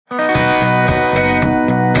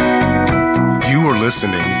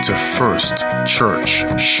listening to First Church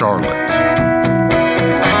Charlotte.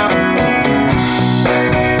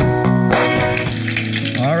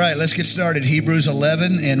 All right, let's get started. Hebrews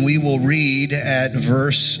 11, and we will read at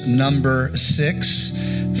verse number 6.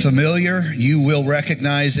 Familiar, you will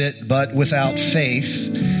recognize it, but without faith,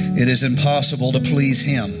 it is impossible to please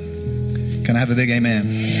Him. Can I have a big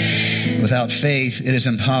amen? Without faith, it is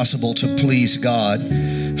impossible to please God.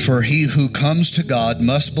 For he who comes to God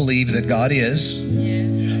must believe that God is.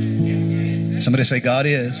 Somebody say, God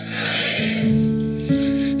is.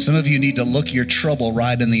 Some of you need to look your trouble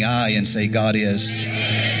right in the eye and say, God is.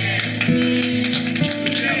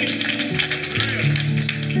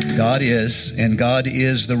 God is, and God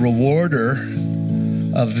is the rewarder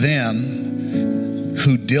of them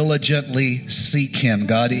who diligently seek Him.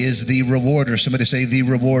 God is the rewarder. Somebody say, the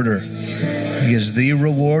rewarder. He is the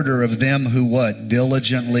rewarder of them who what?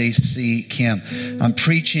 Diligently seek Him. I'm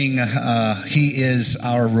preaching, He is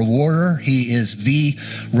our rewarder. He is the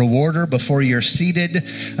rewarder. Before you're seated,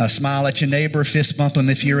 smile at your neighbor, fist bump him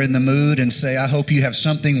if you're in the mood, and say, I hope you have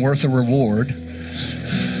something worth a reward.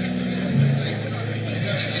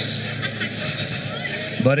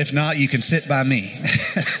 But if not, you can sit by me.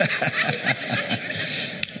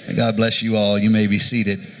 God bless you all. You may be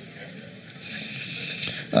seated.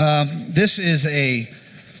 This is a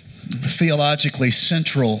theologically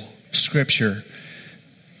central scripture.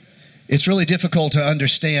 It's really difficult to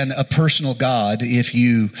understand a personal God if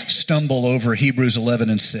you stumble over Hebrews 11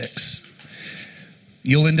 and 6.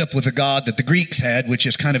 You'll end up with a God that the Greeks had, which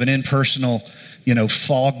is kind of an impersonal,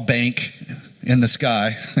 fog bank in the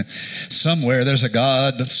sky. Somewhere there's a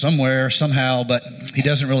God, somewhere, somehow, but He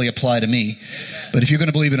doesn't really apply to me. But if you're going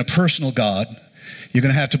to believe in a personal God, you're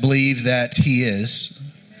going to have to believe that He is.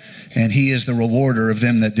 And He is the rewarder of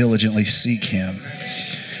them that diligently seek Him.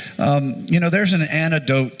 There's an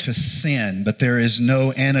antidote to sin, but there is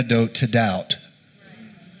no antidote to doubt.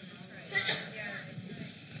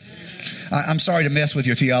 I'm sorry to mess with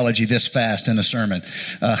your theology this fast in a sermon.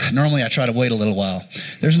 Normally I try to wait a little while.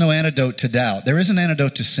 There's no antidote to doubt. There is an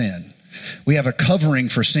antidote to sin. We have a covering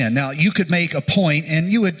for sin. Now, you could make a point,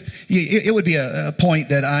 and it would be a point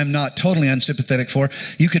that I'm not totally unsympathetic for.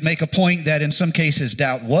 You could make a point that in some cases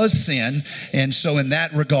doubt was sin, and so in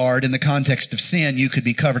that regard, in the context of sin, you could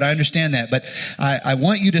be covered. I understand that, but I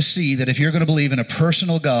want you to see that if you're going to believe in a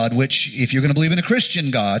personal God, which if you're going to believe in a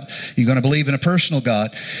Christian God, you're going to believe in a personal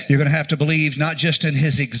God, you're going to have to believe not just in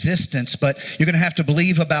His existence, but you're going to have to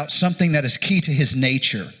believe about something that is key to His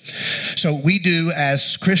nature. So we do,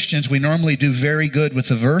 as Christians, we normally do very good with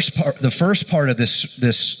the first part of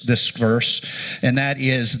this verse, and that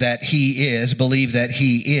is that He is, believe that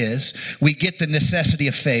He is. We get the necessity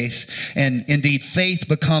of faith, and indeed faith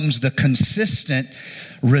becomes the consistent,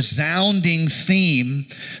 resounding theme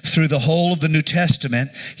through the whole of the New Testament.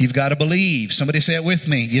 You've got to believe. Somebody say it with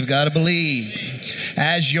me. You've got to believe.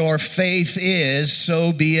 As your faith is,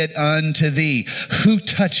 so be it unto thee. Who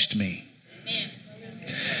touched me?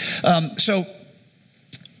 So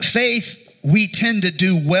faith we tend to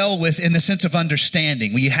do well with in the sense of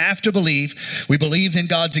understanding. We have to believe. We believe in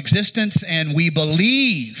God's existence, and we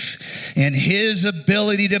believe in His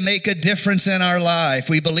ability to make a difference in our life.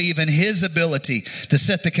 We believe in His ability to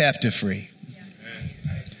set the captive free.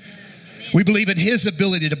 We believe in His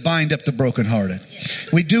ability to bind up the brokenhearted.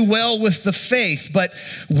 We do well with the faith, but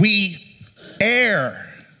we err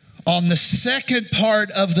on the second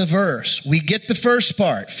part of the verse. We get the first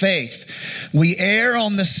part, faith. We err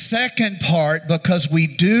on the second part because we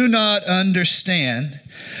do not understand.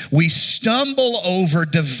 We stumble over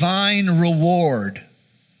divine reward.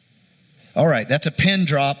 All right, that's a pin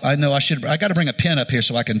drop. I know I got to bring a pin up here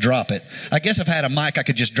so I can drop it. I guess if I had a mic, I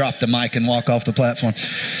could just drop the mic and walk off the platform.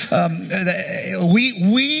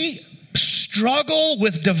 We struggle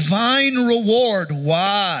with divine reward.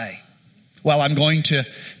 Why? Well, I'm going to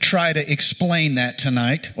try to explain that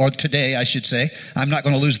tonight, or today, I should say. I'm not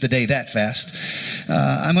going to lose the day that fast.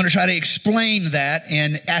 I'm going to try to explain that,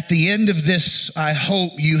 and at the end of this, I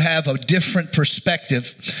hope you have a different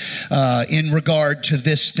perspective in regard to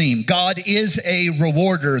this theme. God is a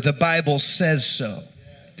rewarder. The Bible says so.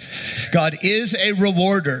 God is a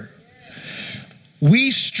rewarder. We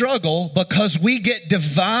struggle because we get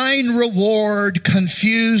divine reward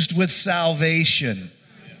confused with salvation.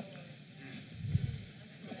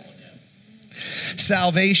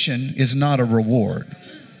 Salvation is not a reward.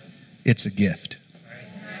 It's a gift.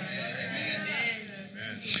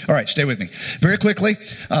 All right, stay with me. Very quickly,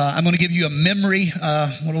 I'm going to give you a memory.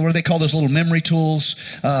 What do they call those little memory tools?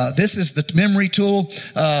 This is the memory tool.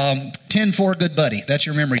 10 for good buddy. That's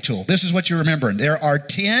your memory tool. This is what you're remembering. There are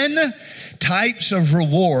 10 types of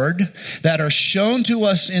reward that are shown to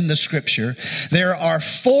us in the scripture. There are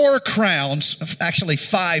 4 crowns, actually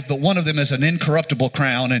 5, but one of them is an incorruptible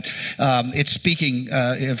crown, and it's speaking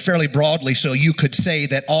fairly broadly, so you could say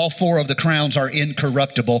that all 4 of the crowns are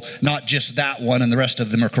incorruptible, not just that one, and the rest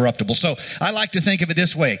of them are corruptible. So I like to think of it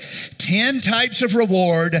this way: 10 types of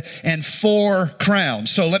reward and 4 crowns.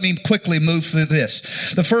 So let me quickly move through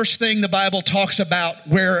this. The first thing the Bible talks about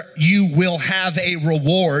where you will have a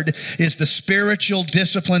reward is the spiritual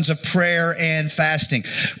disciplines of prayer and fasting.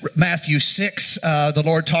 Matthew 6, the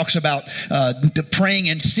Lord talks about praying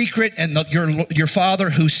in secret, and your Father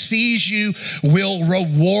who sees you will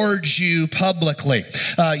reward you publicly.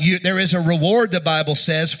 There is a reward, the Bible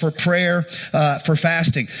says, for prayer, for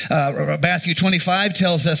fasting. Matthew 25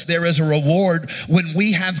 tells us there is a reward when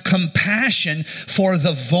we have compassion for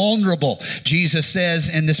the vulnerable. Jesus says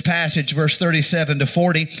in this passage, verse 37 to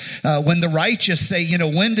 40, when the righteous say,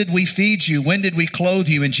 when did we feed you? When did we clothe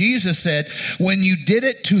you? And Jesus said, when you did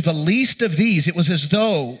it to the least of these, it was as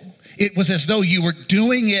though you were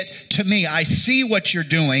doing it to me. I see what you're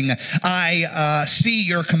doing. I see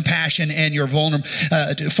your compassion and your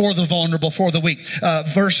for the vulnerable, for the weak.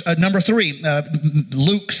 Verse number 3,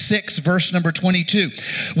 Luke 6, verse number 22.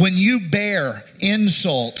 When you bear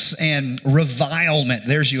insults and revilement,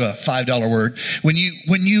 there's you a $5 word. When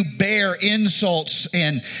you bear insults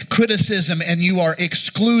and criticism and you are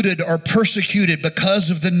excluded or persecuted because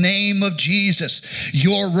of the name of Jesus,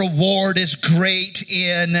 your reward is great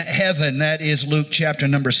in heaven. That is Luke chapter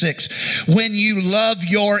number 6. When you love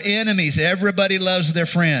your enemies, everybody loves their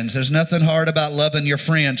friends. There's nothing hard about loving your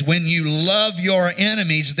friends. When you love your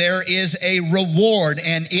enemies, there is a reward,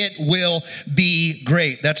 and it will be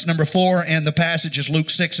great. That's number 4, and the passage is Luke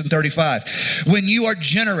 6 and 35. When you are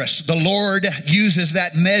generous, the Lord uses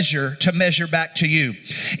that measure to measure back to you.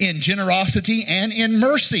 In generosity and in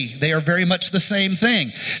mercy, they are very much the same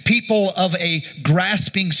thing. People of a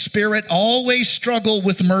grasping spirit always struggle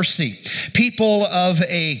with mercy. People of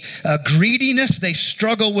a greediness, they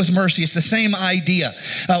struggle with mercy. It's the same idea.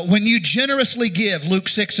 When you generously give, Luke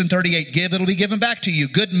 6 and 38, give, it'll be given back to you.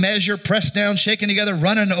 Good measure, pressed down, shaken together,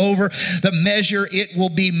 running over the measure, it will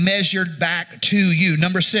be measured back to you.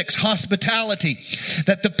 Number 6, hospitality,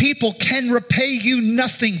 that the people can repay you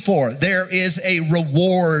nothing for. There is a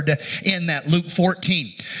reward in that. Luke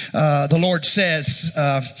 14, the Lord says,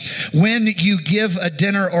 when you give a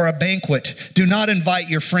dinner or a banquet, do not invite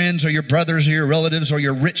your friends or your brothers or your relatives or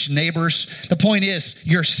your rich neighbors. The point is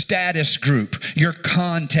your status group, your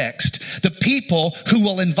context, the people who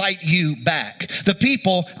will invite you back. The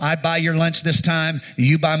people, I buy your lunch this time,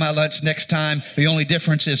 you buy my lunch next time. The only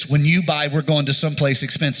difference is when you buy, we're going to someplace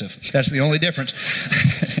expensive. That's the only difference.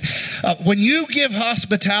 When you give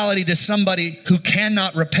hospitality to somebody who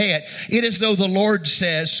cannot repay it, it is though the Lord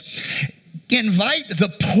says, invite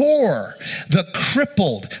the poor, the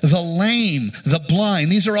crippled, the lame, the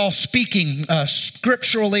blind. These are all speaking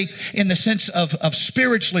scripturally in the sense of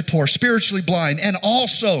spiritually poor, spiritually blind, and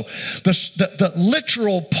also the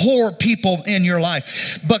literal poor people in your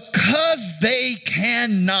life. Because they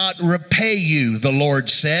cannot repay you, the Lord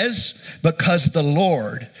says, because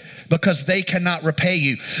they cannot repay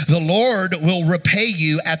you. The Lord will repay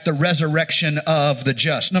you at the resurrection of the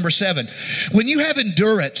just. Number 7, when you have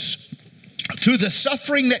endurance through the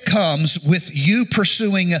suffering that comes with you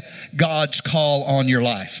pursuing God's call on your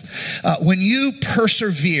life. When you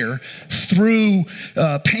persevere through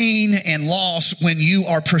pain and loss, when you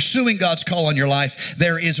are pursuing God's call on your life,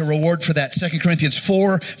 there is a reward for that. 2 Corinthians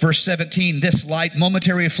 4, verse 17, this light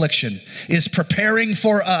momentary affliction is preparing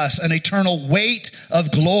for us an eternal weight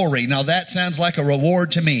of glory. Now that sounds like a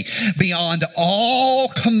reward to me. Beyond all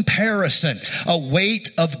comparison, a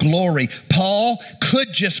weight of glory. Paul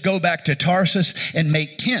could just go back to Tarsus and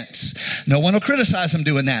make tents. No one will criticize him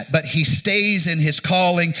doing that, but he stays in his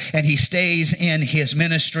calling and he stays in his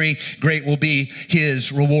ministry. Great will be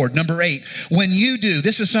his reward. Number 8, when you do,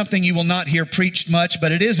 this is something you will not hear preached much,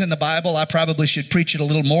 but it is in the Bible. I probably should preach it a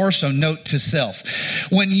little more, so note to self.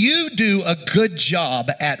 When you do a good job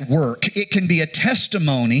at work, it can be a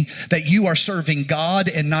testimony that you are serving God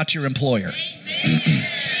and not your employer.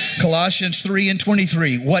 Colossians 3 and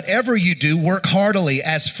 23, whatever you do, work heartily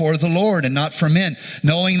as for the Lord and not for men,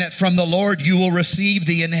 knowing that from the Lord you will receive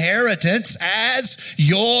the inheritance as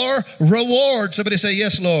your reward. Somebody say,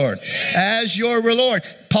 yes, Lord. Yes. As your reward.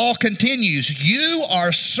 Paul continues, you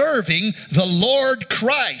are serving the Lord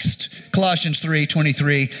Christ. Colossians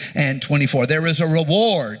 3:23 and 24. There is a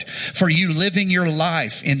reward for you living your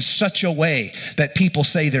life in such a way that people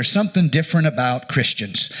say there's something different about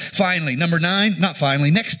Christians. Finally, number 9, not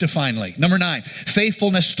finally, next to finally. Number 9,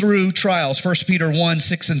 faithfulness through trials. 1 Peter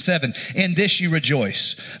 1:6 and 7. In this you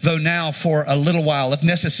rejoice, though now for a little while, if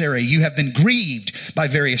necessary, you have been grieved by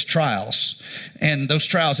various trials. And those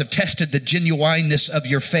trials have tested the genuineness of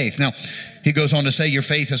your faith. Now, he goes on to say your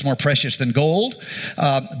faith is more precious than gold,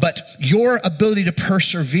 but your ability to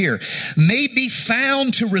persevere may be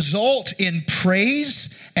found to result in praise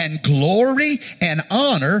and glory and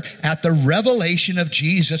honor at the revelation of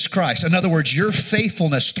Jesus Christ. In other words, your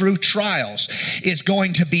faithfulness through trials is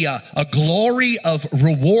going to be a glory of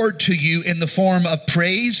reward to you in the form of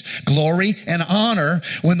praise, glory, and honor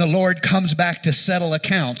when the Lord comes back to settle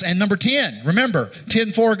accounts. And number 10, remember,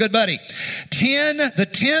 10-4, good buddy. The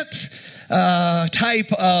 10th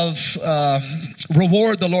type of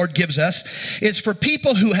reward the Lord gives us is for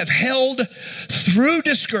people who have held through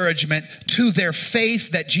discouragement to their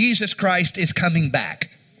faith that Jesus Christ is coming back.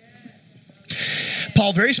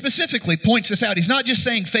 Paul very specifically points this out. He's not just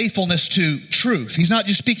saying faithfulness to truth. He's not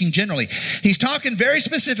just speaking generally. He's talking very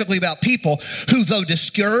specifically about people who, though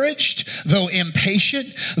discouraged, though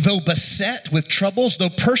impatient, though beset with troubles, though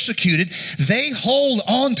persecuted, they hold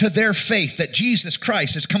on to their faith that Jesus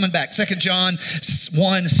Christ is coming back. 2 John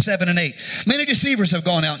 1:7 and 8. Many deceivers have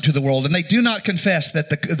gone out into the world, and they do not confess that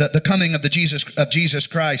the coming of Jesus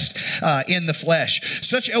Christ in the flesh.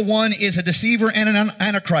 Such a one is a deceiver and an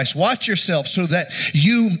antichrist. Watch yourself so that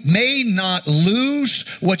you may not lose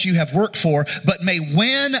what you have worked for, but may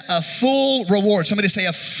win a full reward. Somebody say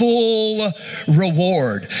a full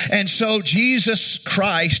reward. And so Jesus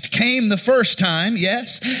Christ came the first time,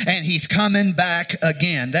 yes, and he's coming back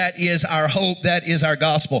again. That is our hope. That is our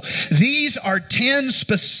gospel. These are 10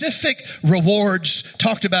 specific rewards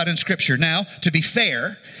talked about in Scripture. Now, to be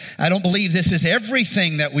fair, I don't believe this is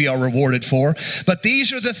everything that we are rewarded for, but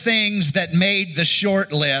these are the things that made the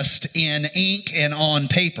short list in ink and on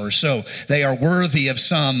paper, so they are worthy of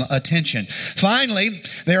some attention. Finally,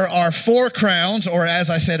 there are 4 crowns, or as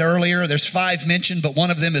I said earlier, there's 5 mentioned, but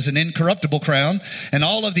one of them is an incorruptible crown, and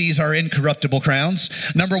all of these are incorruptible crowns.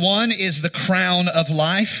 Number 1 is the crown of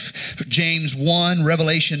life, James 1,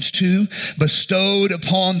 Revelations 2, bestowed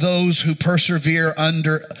upon those who persevere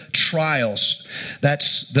under trials.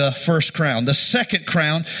 That's the first crown. The second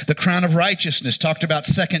crown, the crown of righteousness, talked about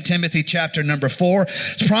 2 Timothy chapter number 4.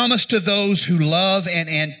 It's promised to those who love and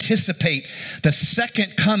anticipate the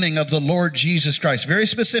second coming of the Lord Jesus Christ. Very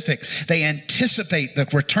specific. They anticipate the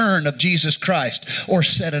return of Jesus Christ. Or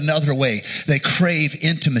said another way, they crave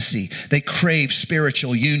intimacy. They crave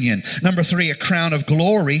spiritual union. Number 3, a crown of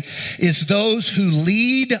glory is those who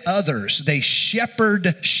lead others. They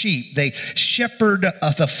shepherd sheep. They shepherd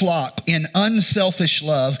the flock in unselfish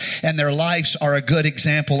love, and their lives are a good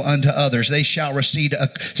example unto others. They shall receive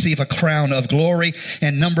a crown of glory.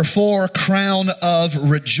 And number 4, crown of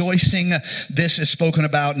rejoicing. This is spoken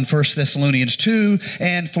about in 1 Thessalonians 2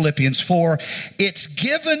 and Philippians 4. It's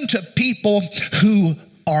given to people who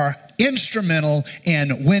are instrumental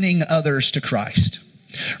in winning others to Christ.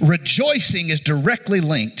 Rejoicing is directly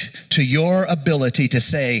linked to your ability to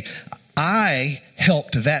say, I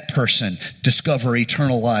helped that person discover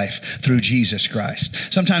eternal life through Jesus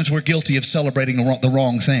Christ. Sometimes we're guilty of celebrating the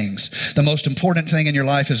wrong things. The most important thing in your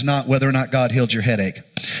life is not whether or not God healed your headache.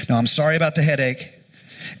 Now, I'm sorry about the headache,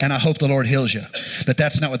 and I hope the Lord heals you. But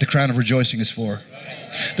that's not what the crown of rejoicing is for.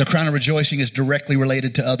 The crown of rejoicing is directly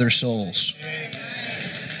related to other souls.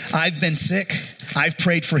 I've been sick. I've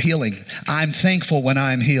prayed for healing. I'm thankful when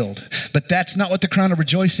I'm healed. But that's not what the crown of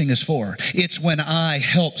rejoicing is for. It's when I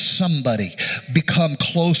help somebody become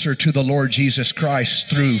closer to the Lord Jesus Christ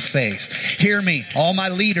through faith. Hear me, all my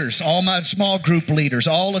leaders, all my small group leaders,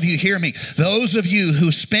 all of you, hear me. Those of you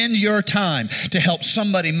who spend your time to help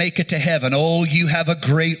somebody make it to heaven, oh, you have a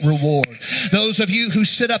great reward. Those of you who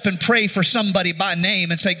sit up and pray for somebody by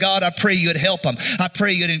name and say, God, I pray you'd help them. I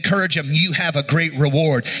pray you'd encourage them. You have a great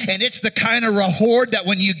reward. And it's the kind of reward that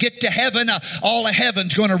when you get to heaven, all of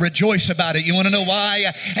heaven's going to rejoice about it. You want to know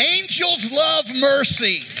why? Angels love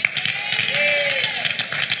mercy.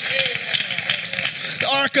 The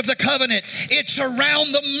Ark of the Covenant, it's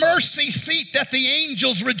around the mercy seat that the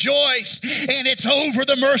angels rejoice, and it's over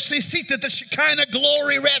the mercy seat that the Shekinah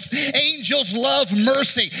glory rests. Angels love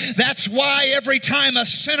mercy. That's why every time a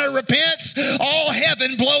sinner repents, all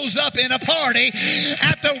heaven blows up in a party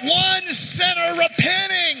at the one sinner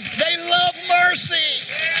repenting. They love mercy.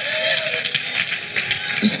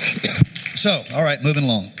 So, all right, moving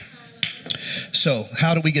along. So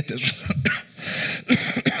how do we get this?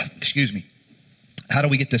 Excuse me. How do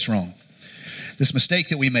we get this wrong? This mistake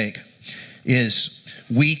that we make is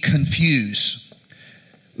we confuse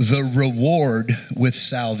the reward with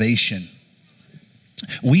salvation.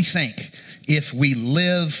 We think if we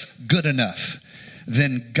live good enough,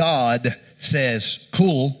 then God says,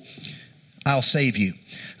 cool, I'll save you.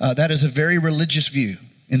 That is a very religious view.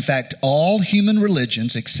 In fact, all human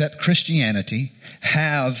religions except Christianity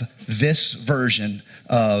have this version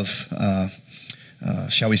of,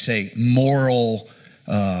 shall we say, moral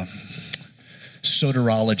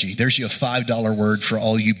soteriology. There's your $5 word for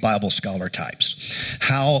all you Bible scholar types.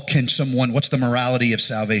 How can someone, what's the morality of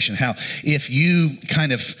salvation? How, if you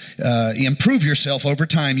kind of improve yourself over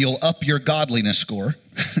time, you'll up your godliness score.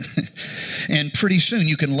 And pretty soon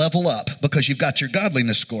you can level up because you've got your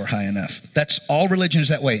godliness score high enough. That's all religion is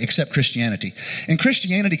that way except Christianity. And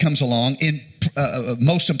Christianity comes along in,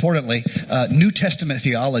 most importantly, New Testament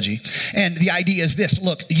theology. And the idea is this,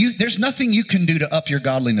 look, there's nothing you can do to up your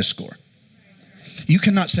godliness score. You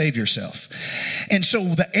cannot save yourself. And so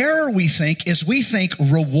the error we think is we think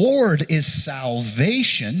reward is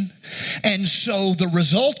salvation. And so the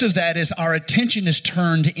result of that is our attention is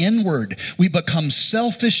turned inward. We become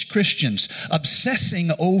selfish Christians,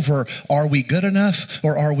 obsessing over, are we good enough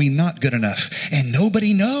or are we not good enough? And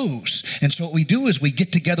nobody knows. And so what we do is we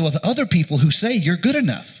get together with other people who say you're good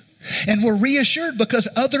enough. And we're reassured because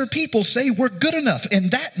other people say we're good enough.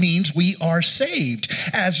 And that means we are saved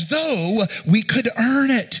as though we could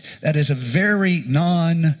earn it. That is a very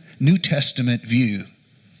non-New Testament view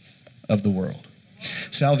of the world.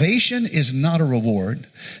 Salvation is not a reward.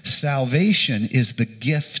 Salvation is the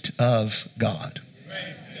gift of God.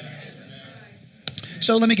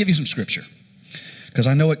 So let me give you some scripture, because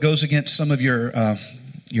I know it goes against some of your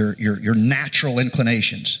natural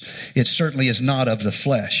inclinations. It certainly is not of the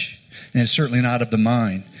flesh, and it's certainly not of the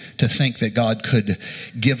mind to think that God could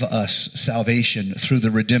give us salvation through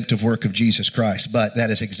the redemptive work of Jesus Christ. But that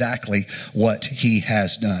is exactly what he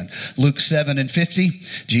has done. Luke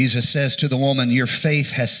 7:50, Jesus says to the woman, your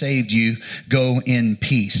faith has saved you. Go in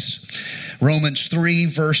peace. Romans 3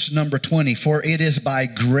 verse number 20, for it is by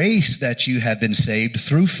grace that you have been saved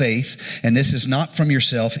through faith, and this is not from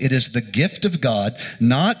yourself, it is the gift of God,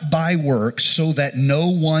 not by works, so that no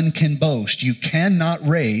one can boast. You cannot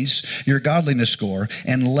raise your godliness score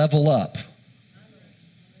and level up.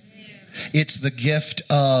 It's the gift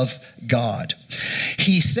of God.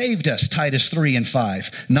 He saved us, Titus 3:5,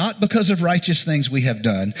 not because of righteous things we have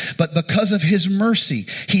done, but because of his mercy.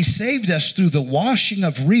 He saved us through the washing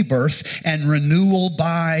of rebirth and renewal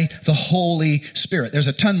by the Holy Spirit. There's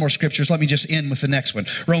a ton more scriptures. Let me just end with the next one.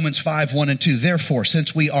 Romans 5:1-2. Therefore,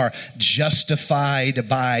 since we are justified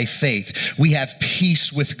by faith, we have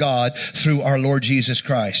peace with God through our Lord Jesus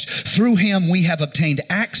Christ. Through him we have obtained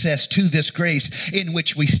access to this grace in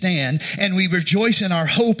which we stand, and we rejoice in our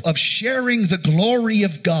hope of sharing the glory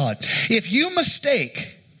of God. If you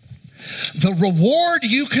mistake the reward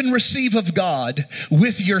you can receive of God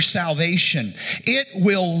with your salvation, it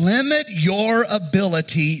will limit your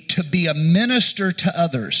ability to be a minister to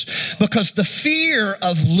others, because the fear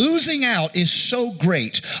of losing out is so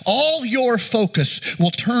great. All your focus will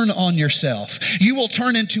turn on yourself. You will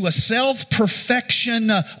turn into a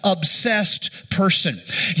self-perfection obsessed person.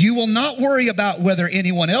 You will not worry about whether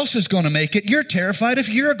anyone else is going to make it. You're terrified if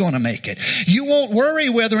you're going to make it. You won't worry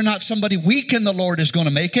whether or not somebody weak in the Lord is going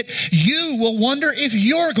to make it. You will wonder if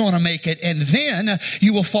you're going to make it, and then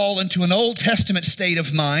you will fall into an Old Testament state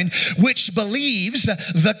of mind which believes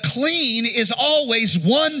the clean is always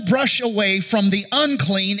one brush away from the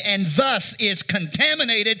unclean, and thus is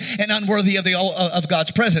contaminated and unworthy of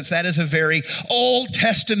God's presence. That is a very Old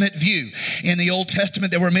Testament view. In the Old Testament,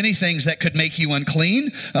 there were many things that could make you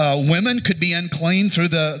unclean. Women could be unclean through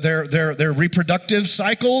their reproductive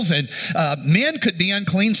cycles, and men could be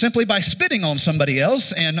unclean simply by spitting on somebody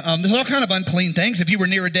else, and there's all kind of unclean things. If you were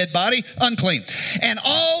near a dead body, unclean. And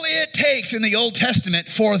all it takes in the Old Testament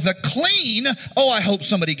for the clean, I hope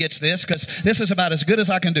somebody gets this, because this is about as good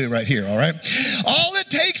as I can do right here, all right? All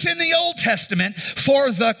it takes in the Old Testament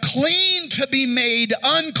for the clean to be made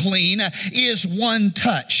unclean is one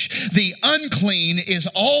touch. The unclean is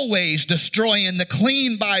always destroying the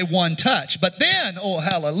clean by one touch. But then, oh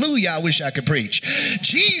hallelujah, I wish I could preach.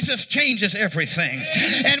 Jesus changes everything.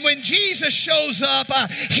 And when Jesus shows up,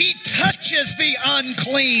 he touches the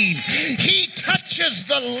unclean. He touches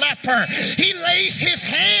the leper. He lays his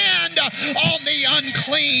hand on the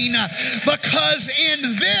unclean, because in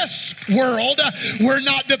this world, we're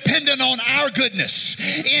not dependent on our goodness.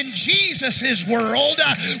 In Jesus' world,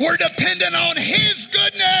 we're dependent on his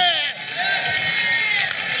goodness.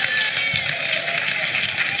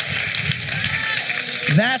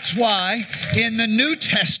 That's why in the New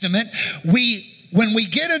Testament, when we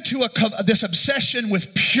get into this obsession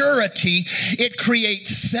with purity, it creates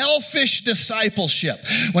selfish discipleship.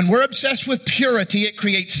 When we're obsessed with purity, it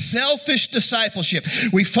creates selfish discipleship.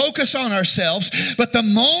 We focus on ourselves, but the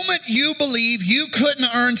moment you believe you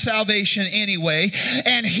couldn't earn salvation anyway,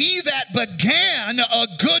 and he that began a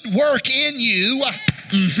good work in you,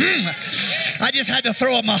 I just had to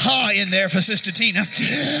throw a maha in there for Sister Tina.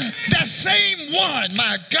 The same one,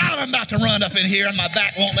 my God, I'm about to run up in here and my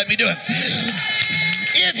back won't let me do it.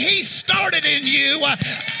 If he started in you,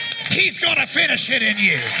 he's going to finish it in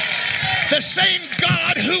you. The same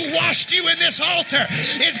God who washed you in this altar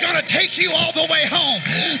is going to take you all the way home.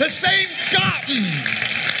 The same God.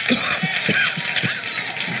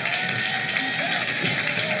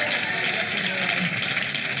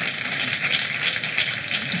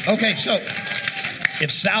 Okay, so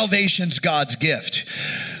if salvation's God's gift,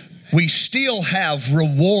 we still have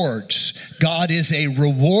rewards. God is a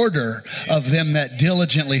rewarder of them that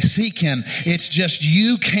diligently seek him. It's just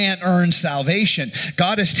you can't earn salvation.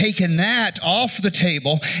 God has taken that off the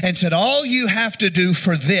table and said, all you have to do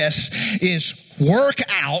for this is work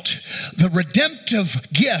out the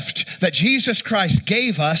redemptive gift that Jesus Christ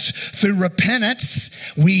gave us through repentance.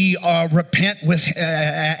 We repent with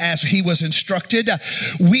as he was instructed.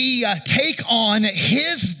 We take on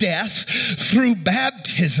his death through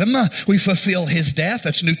baptism. We fulfill his death.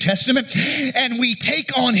 That's New Testament. And we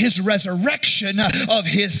take on his resurrection of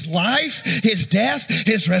his life, his death,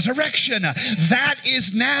 his resurrection. That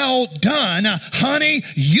is now done. Honey,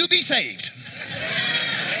 you be saved.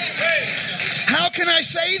 How can I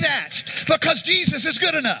say that? Because Jesus is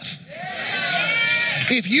good enough.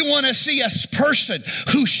 If you want to see a person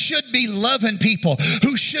who should be loving people,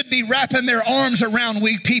 who should be wrapping their arms around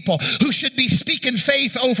weak people, who should be speaking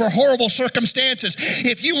faith over horrible circumstances,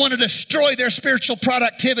 if you want to destroy their spiritual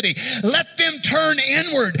productivity, let them turn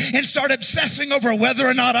inward and start obsessing over whether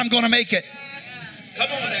or not I'm going to make it. Come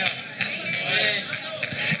on now.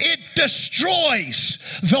 It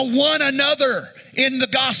destroys the one another in the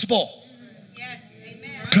gospel.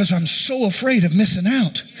 Because I'm so afraid of missing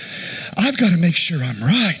out. I've got to make sure I'm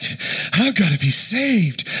right. I've got to be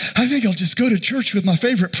saved. I think I'll just go to church with my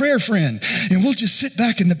favorite prayer friend and we'll just sit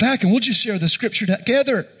back in the back and we'll just share the scripture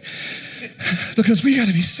together. Because we got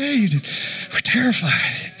to be saved. We're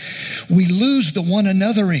terrified. We lose the one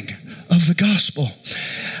anothering of the gospel.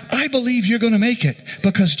 I believe you're going to make it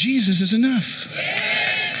because Jesus is enough.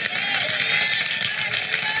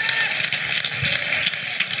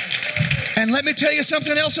 And let me tell you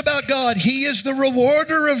something else about God. He is the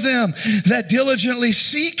rewarder of them that diligently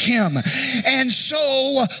seek him. And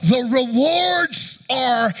so the rewards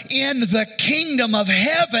are in the kingdom of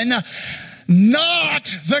heaven, not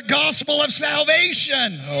the gospel of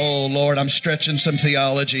salvation. Oh, Lord, I'm stretching some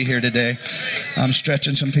theology here today.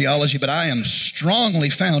 But I am strongly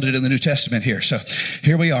founded in the New Testament here. So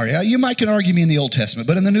here we are. Yeah, you might can argue me in the Old Testament,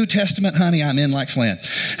 but in the New Testament, honey, I'm in like Flynn.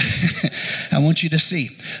 I want you to see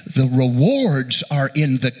the rewards are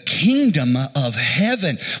in the kingdom of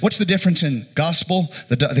heaven. What's the difference in gospel,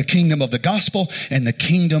 the kingdom of the gospel and the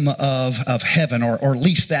kingdom of heaven, or at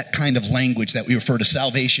least that kind of language that we refer to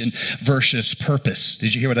salvation versus purpose?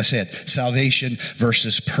 Did you hear what I said? Salvation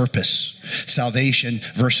versus purpose. Salvation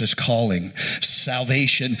versus calling.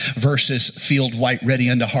 Salvation versus field white ready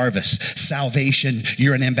unto harvest. Salvation,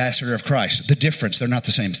 you're an ambassador of Christ. The difference, they're not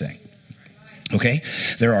the same thing. Okay?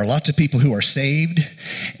 There are lots of people who are saved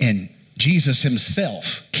and Jesus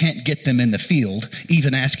himself can't get them in the field,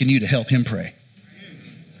 even asking you to help him pray.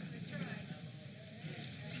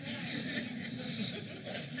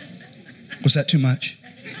 Was that too much?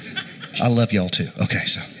 I love y'all too. Okay,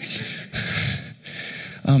 so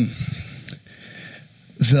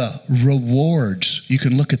the rewards, you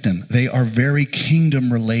can look at them. They are very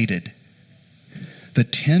kingdom related. The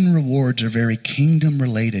 10 rewards are very kingdom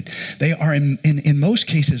related. They are in most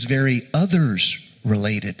cases very others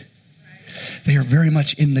related. They are very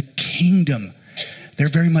much in the kingdom. They're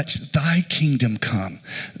very much thy kingdom come,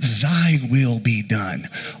 thy will be done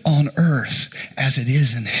on earth as it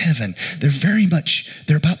is in heaven.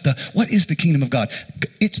 They're about what is the kingdom of God?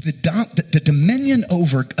 It's the dominion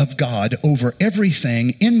of God over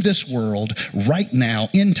everything in this world right now,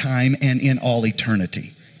 in time and in all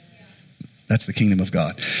eternity. That's the kingdom of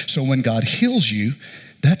God. So when God heals you,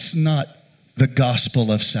 that's not the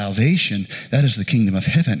gospel of salvation. That is the kingdom of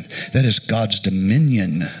heaven. That is God's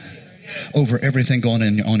dominion over everything going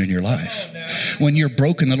on in your life. When you're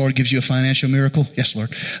broken, the Lord gives you a financial miracle. Yes,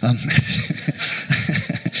 Lord.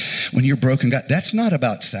 when you're broken, God, that's not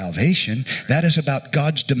about salvation. That is about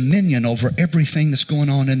God's dominion over everything that's going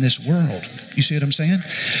on in this world. You see what I'm saying?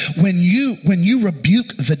 When you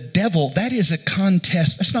rebuke the devil, that is a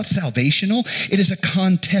contest. That's not salvational. It is a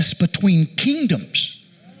contest between kingdoms.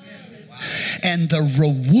 And the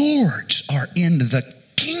rewards are in the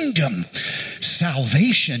kingdom.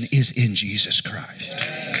 Salvation is in Jesus Christ.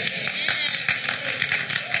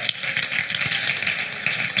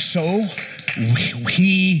 So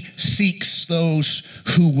he seeks those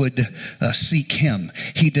who would seek him.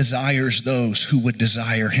 He desires those who would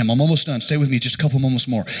desire him. I'm almost done. Stay with me just a couple moments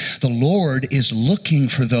more. The Lord is looking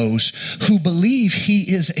for those who believe he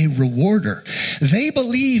is a rewarder. They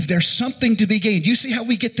believe there's something to be gained. You see how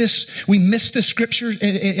we get this? We miss the scripture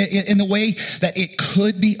in the way that it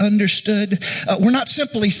could be understood. We're not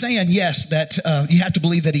simply saying, yes, that you have to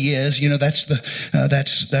believe that he is. You know,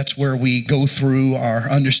 that's where we go through our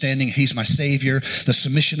understanding. He's my Savior, the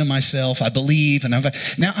submission of myself. I believe, and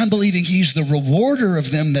now I'm believing he's the rewarder of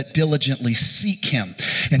them that diligently seek him.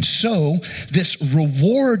 And so this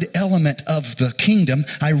reward element of the kingdom,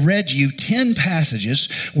 I read you 10 passages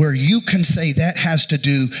where you can say that has to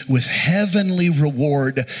do with heavenly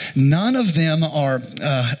reward. None of them are,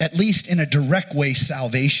 at least in a direct way,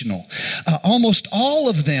 salvational. Almost all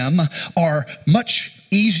of them are much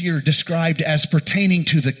easier described as pertaining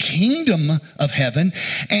to the kingdom of heaven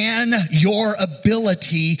and your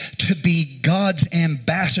ability to be God's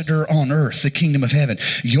ambassador on earth, the kingdom of heaven.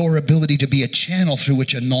 Your ability to be a channel through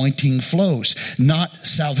which anointing flows. Not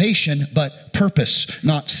salvation, but purpose.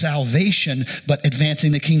 Not salvation, but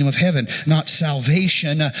advancing the kingdom of heaven. Not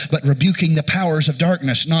salvation, but rebuking the powers of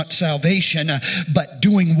darkness. Not salvation, but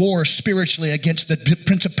doing war spiritually against the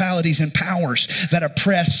principalities and powers that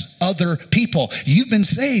oppress other people. You've been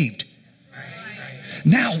saved.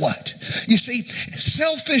 Now what? You see,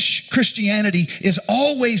 selfish Christianity is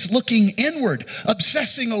always looking inward,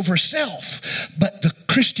 obsessing over self. But the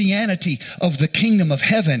Christianity of the kingdom of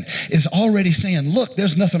heaven is already saying, look,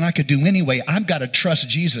 there's nothing I could do anyway. I've got to trust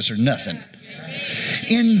Jesus or nothing.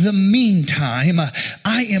 In the meantime,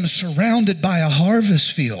 I am surrounded by a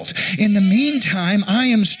harvest field. In the meantime, I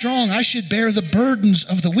am strong. I should bear the burdens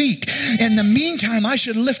of the weak. In the meantime, I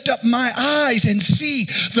should lift up my eyes and see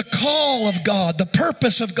the call of God, the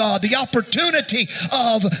purpose of God, the opportunity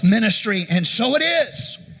of ministry. And so it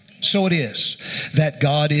is. So it is that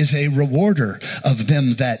God is a rewarder of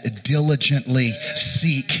them that diligently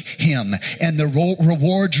seek him. And the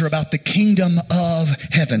rewards are about the kingdom of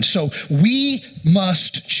heaven. So we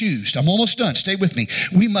must choose. I'm almost done. Stay with me.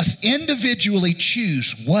 We must individually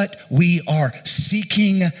choose what we are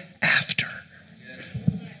seeking after.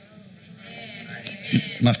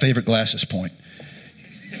 My favorite glasses point.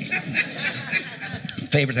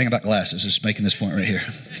 Favorite thing about glasses is making this point right here.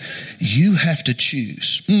 You have to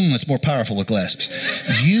choose. It's more powerful with glasses.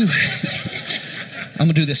 I'm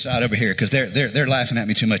gonna do this side over here because they're laughing at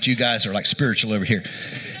me too much. You guys are like spiritual over here.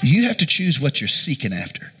 You have to choose what you're seeking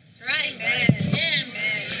after. Right.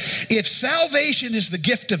 If salvation is the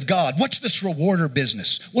gift of God, what's this rewarder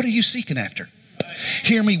business? What are you seeking after?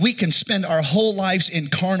 Hear me, we can spend our whole lives in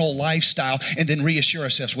carnal lifestyle and then reassure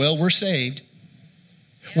ourselves, well, we're saved.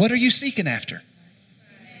 What are you seeking after?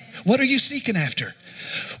 What are you seeking after?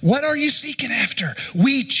 What are you seeking after?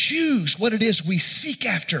 We choose what it is we seek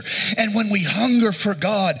after. And when we hunger for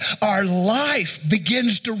God, our life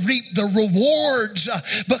begins to reap the rewards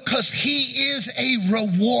because he is a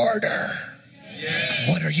rewarder. Yes.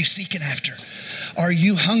 What are you seeking after? Are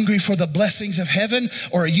you hungry for the blessings of heaven,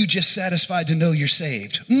 or are you just satisfied to know you're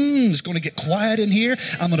saved? It's going to get quiet in here.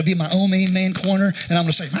 I'm going to be in my own main man corner, and I'm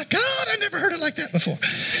going to say, my God, I never heard it like that before.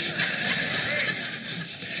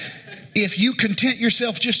 If you content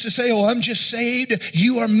yourself just to say, oh, I'm just saved,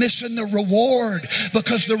 you are missing the reward,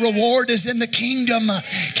 because the reward is in the kingdom.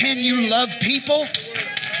 Can you love people?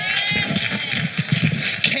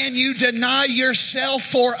 Can you deny yourself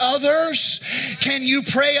for others? Can you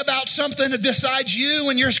pray about something besides you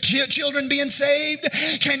and your children being saved?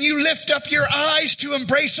 Can you lift up your eyes to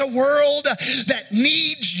embrace a world that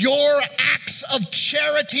needs your acts of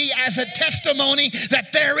charity as a testimony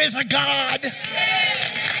that there is a God?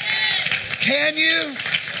 Can you?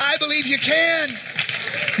 I believe you can.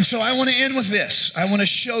 And so I want to end with this. I want to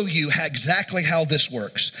show you exactly how this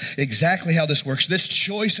works. Exactly how this works. This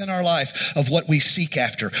choice in our life of what we seek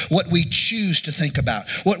after, what we choose to think about,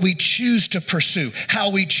 what we choose to pursue, how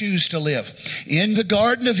we choose to live. In the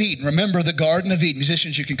Garden of Eden, remember the Garden of Eden.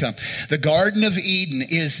 Musicians, you can come. The Garden of Eden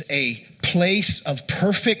is a place of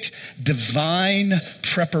perfect divine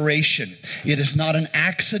preparation. It is not an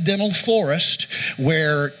accidental forest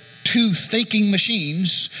where two thinking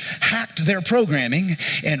machines hacked their programming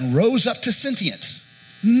and rose up to sentience.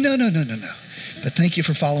 No. But thank you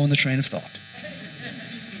for following the train of thought.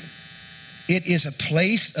 It is a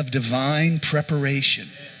place of divine preparation.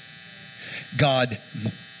 God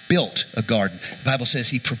built a garden. The Bible says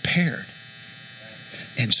he prepared.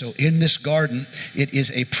 And so in this garden, it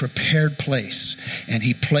is a prepared place. And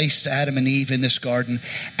he placed Adam and Eve in this garden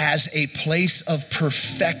as a place of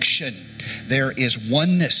perfection. There is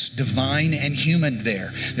oneness, divine and human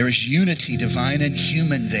there. There is unity, divine and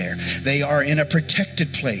human there. They are in a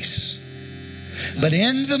protected place. But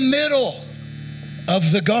in the middle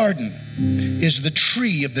of the garden is the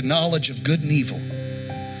tree of the knowledge of good and evil.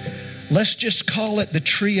 Let's just call it the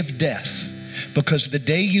tree of death, because the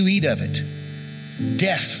day you eat of it,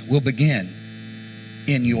 death will begin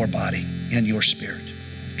in your body, in your spirit.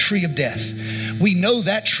 Tree of death. We know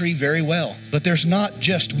that tree very well, but there's not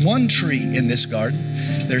just one tree in this garden.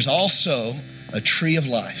 There's also a tree of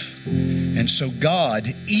life. And so God,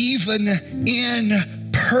 even in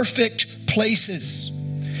perfect places,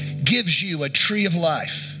 gives you a tree of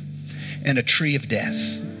life and a tree of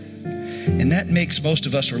death. And that makes most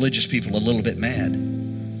of us religious people a little bit mad.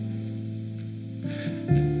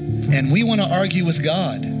 And we want to argue with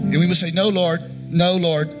God. And we would say, no, Lord,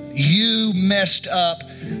 you messed up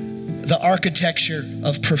the architecture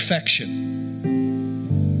of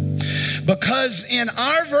perfection. Because in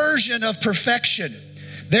our version of perfection,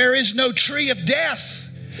 there is no tree of death.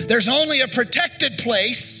 There's only a protected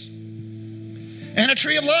place and a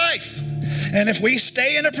tree of life. And if we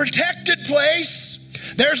stay in a protected place,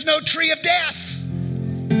 there's no tree of death.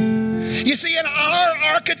 You see, in our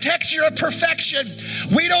architecture of perfection,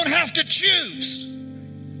 we don't have to choose.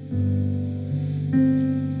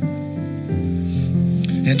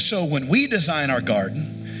 And so when we design our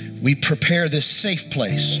garden, we prepare this safe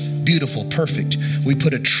place, beautiful, perfect. We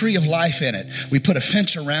put a tree of life in it. We put a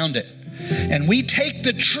fence around it. And we take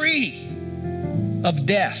the tree of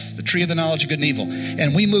death, the tree of the knowledge of good and evil,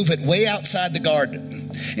 and we move it way outside the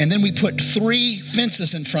garden. And then we put 3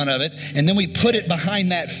 fences in front of it, and then we put it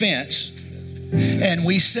behind that fence, and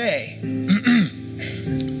we say,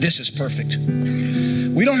 this is perfect.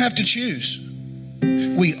 We don't have to choose.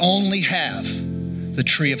 We only have the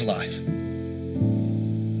tree of life.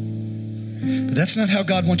 But that's not how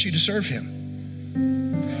God wants you to serve him.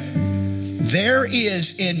 There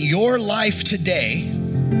is in your life today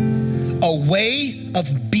a way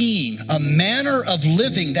of being, a manner of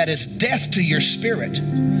living that is death to your spirit.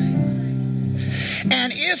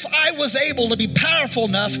 And if I was able to be powerful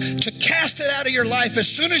enough to cast it out of your life, as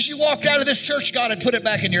soon as you walked out of this church, God had put it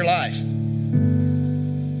back in your life.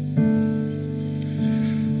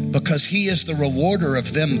 Because he is the rewarder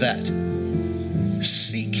of them that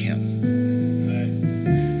seek him.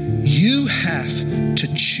 You have to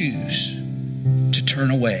choose to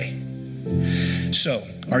turn away. So,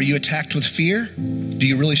 are you attacked with fear? Do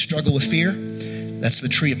you really struggle with fear? That's the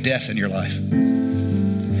tree of death in your life.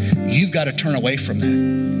 You've got to turn away from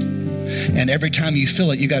that. And every time you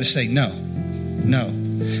feel it, you got to say, no,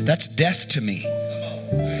 that's death to me.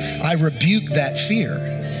 I rebuke that fear.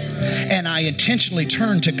 And I intentionally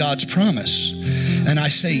turn to God's promise. And I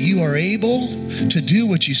say, you are able to do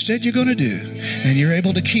what you said you're going to do. And you're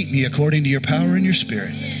able to keep me according to your power and your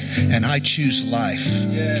spirit. And I choose life.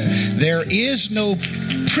 There is no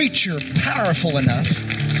preacher powerful enough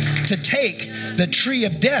to take the tree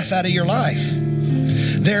of death out of your life.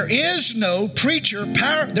 There is no preacher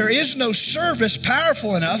there is no service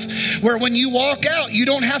powerful enough where when you walk out, you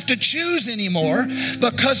don't have to choose anymore,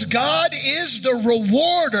 because God is the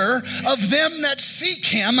rewarder of them that seek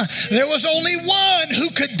him. There was only one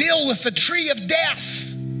who could deal with the tree of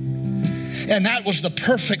death, and that was the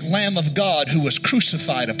perfect Lamb of God who was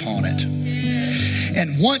crucified upon it.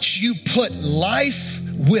 And once you put life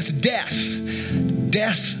with death,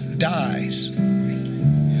 death dies.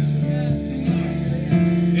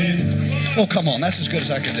 Oh, come on. That's as good as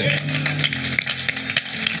I can do.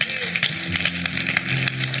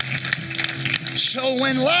 So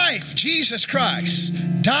when life, Jesus Christ,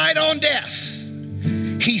 died on death,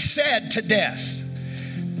 he said to death,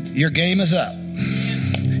 your game is up.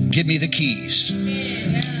 Give me the keys.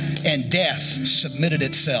 And death submitted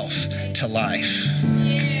itself to life.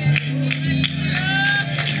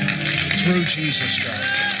 Through Jesus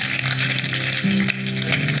Christ.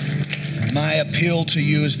 My appeal to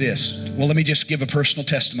you is this. Well, let me just give a personal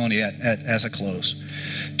testimony as a close.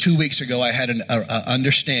 2 weeks ago, I had an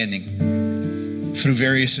understanding through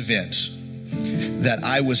various events that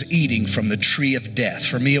I was eating from the tree of death.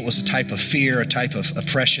 For me, it was a type of fear, a type of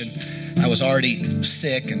oppression. I was already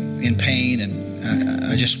sick and in pain, and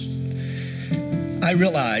I I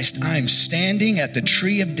realized I'm standing at the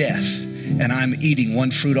tree of death and I'm eating one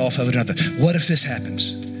fruit off of another. What if this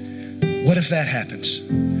happens? What if that happens?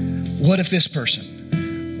 What if this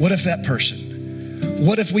person? What if that person?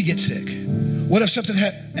 What if we get sick? What if something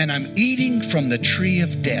happens? And I'm eating from the tree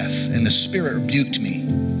of death. And the Spirit rebuked me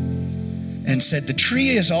and said, the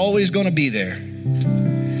tree is always going to be there.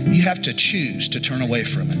 You have to choose to turn away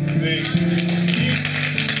from it.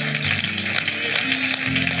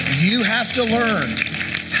 You have to learn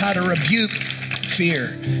how to rebuke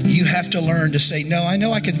fear. You have to learn to say, no, I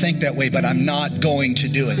know I can think that way, but I'm not going to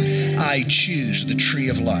do it. I choose the tree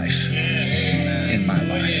of life in my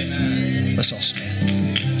life. Let's all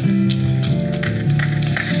stand.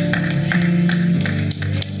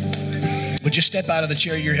 Would you step out of the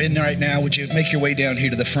chair you're in right now? Would you make your way down here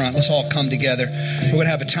to the front? Let's all come together. We're going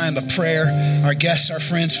to have a time of prayer. Our guests, our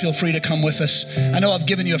friends, feel free to come with us. I know I've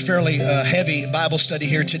given you a fairly heavy Bible study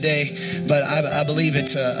here today, but I believe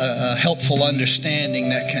it's a helpful understanding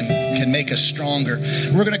that can make us stronger.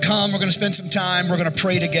 We're going to come. We're going to spend some time. We're going to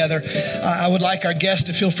pray together. I would like our guests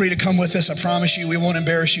to feel free to come with us. I promise you we won't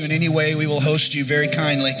embarrass you in any way. We will host you very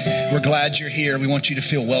kindly. We're glad you're here. We want you to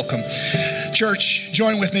feel welcome. Church,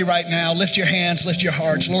 join with me right now. Lift your hands, lift your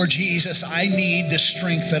hearts. Lord Jesus, I need the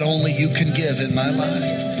strength that only you can give in my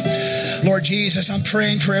life. Lord Jesus, I'm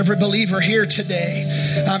praying for every believer here today.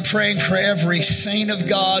 I'm praying for every saint of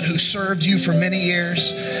God who served you for many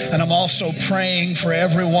years. And I'm also praying for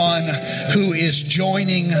everyone who is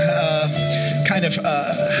joining a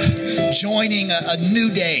new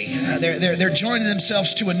day. They're joining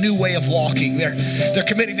themselves to a new way of walking. They're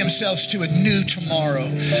committing themselves to a new tomorrow.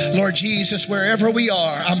 Lord Jesus, wherever we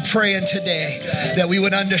are, I'm praying today that we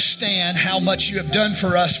would understand how much you have done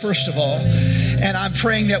for us, first of all. And I'm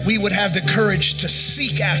praying that we would have the courage to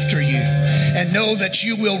seek after you and know that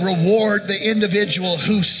you will reward the individual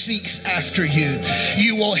who seeks after you.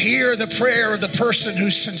 You will hear the prayer of the person who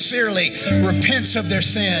sincerely repents of their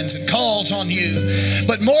sins and calls on you.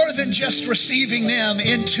 But more than just receiving them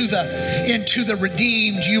into the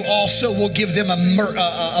redeemed, you also will give them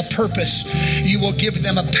a purpose. You will give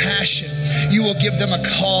them a passion. You will give them a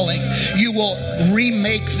calling. You will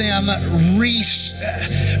remake them,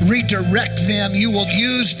 redirect them. You will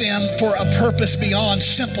use them for a purpose beyond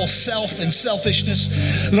simple self and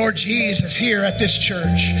selfishness. Lord Jesus, here at this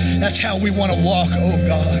church, that's how we want to walk, oh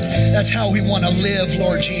God. That's how we want to live,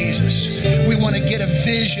 Lord Jesus. We want to get a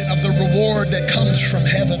vision of the reward that comes from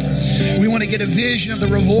heaven. We want to get a vision of the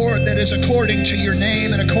reward that is according to your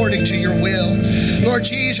name and according to your will. Lord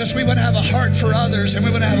Jesus, we want to have a heart for others, and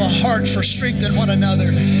we want to have a heart for strengthening one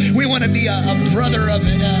another. We want to be a brother of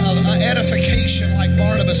edification like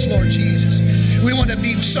Barnabas, Lord Jesus. We want to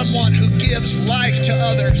be someone who gives life to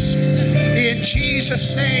others. In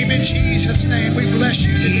Jesus' name, we bless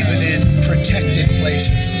you. Even in protected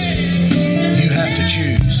places, you have to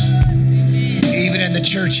choose. Even in the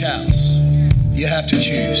church house, you have to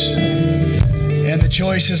choose. And the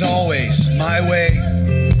choice is always my way,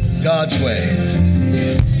 God's way.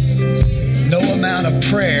 No amount of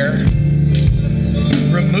prayer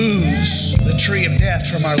removes the tree of death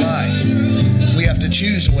from our life. We have to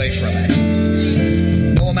choose away from it.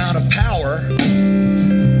 No amount of power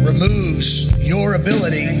removes your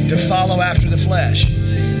ability to follow after the flesh.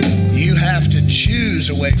 You have to choose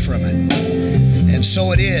away from it. And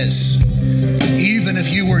so it is. Even if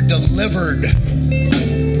you were delivered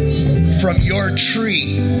from your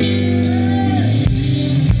tree,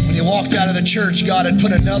 when you walked out of the church, God had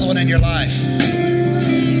put another one in your life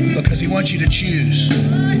because He wants you to choose.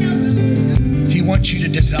 He wants you to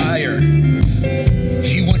desire.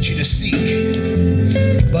 He wants you to seek.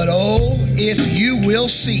 But oh, if you will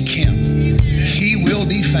seek Him, He will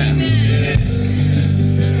be found.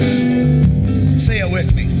 Say it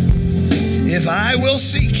with me. If I will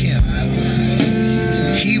seek Him,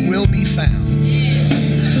 He will be found.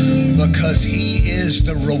 Because He is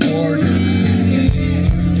the rewarder.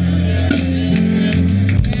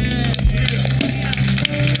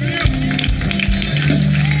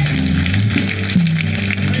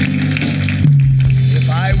 If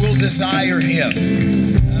I will desire Him,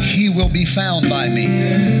 He will be found by me.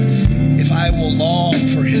 If I will long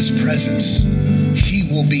for His presence, He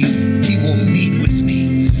will meet with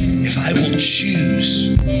me. If I will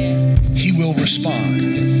choose, He will respond,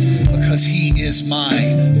 because He is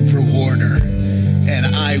my rewarder,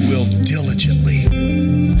 and I will diligently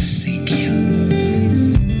seek Him.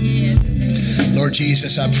 Lord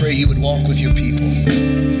Jesus, I pray you would walk with your people.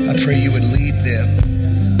 I pray you would lead them.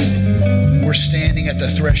 We're standing at the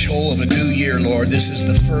threshold of a new year, Lord. This is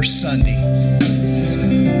the first Sunday,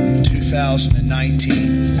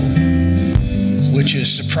 2019. which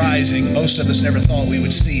is surprising. Most of us never thought we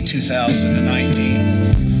would see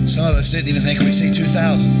 2019. Some of us didn't even think we'd see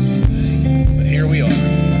 2000. But here we are.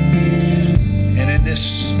 And in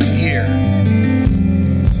this year,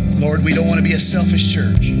 Lord, we don't want to be a selfish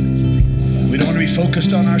church. We don't want to be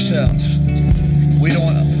focused on ourselves. We don't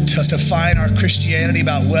want to define our Christianity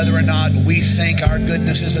about whether or not we think our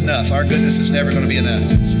goodness is enough. Our goodness is never going to be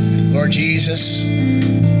enough. Lord Jesus,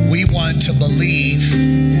 we want to believe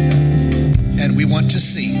and we want to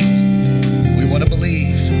seek. We want to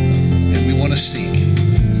believe and we want to seek.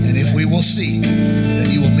 And if we will seek,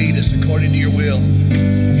 then you will lead us according to your will.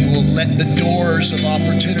 You will let the doors of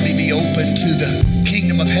opportunity be open to the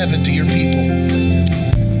kingdom of heaven to your people.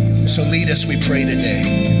 So lead us, we pray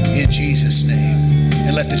today, in Jesus' name.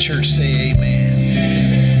 And let the church say amen.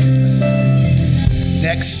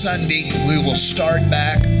 Next Sunday, we will start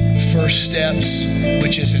back First Steps,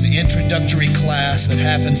 which is an introductory class that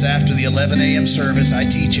happens after the 11 a.m. service. I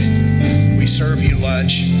teach it. We serve you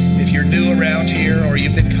lunch. If you're new around here or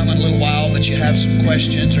you've been coming a little while but you have some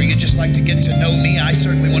questions or you'd just like to get to know me, I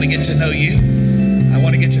certainly want to get to know you. I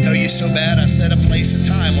want to get to know you so bad I set a place and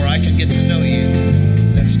time where I can get to know you.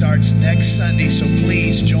 That starts next Sunday, so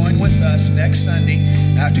please join with us next Sunday.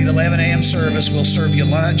 After the 11 a.m. service, we'll serve you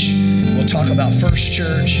lunch. We'll talk about First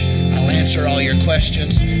Church. I'll answer all your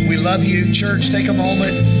questions. We love you. Church, take a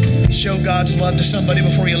moment. Show God's love to somebody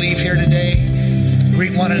before you leave here today.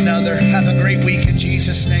 Greet one another. Have a great week in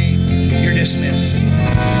Jesus' name. You're dismissed.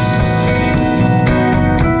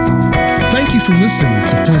 Thank you for listening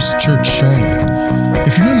to First Church Charlotte.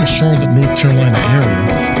 If you're in the Charlotte, North Carolina area,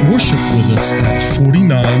 worship with us at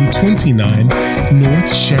 4929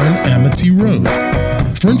 North Sharon Amity Road.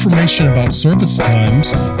 For information about service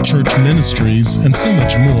times, church ministries, and so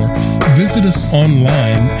much more, visit us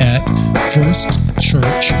online at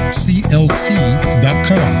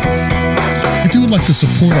firstchurchclt.com. If you would like to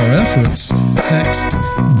support our efforts, text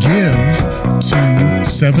GIVE to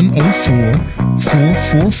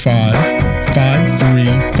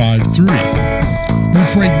 704-445-5353. We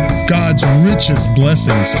pray God's richest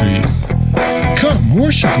blessings to you. Come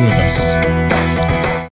worship with us.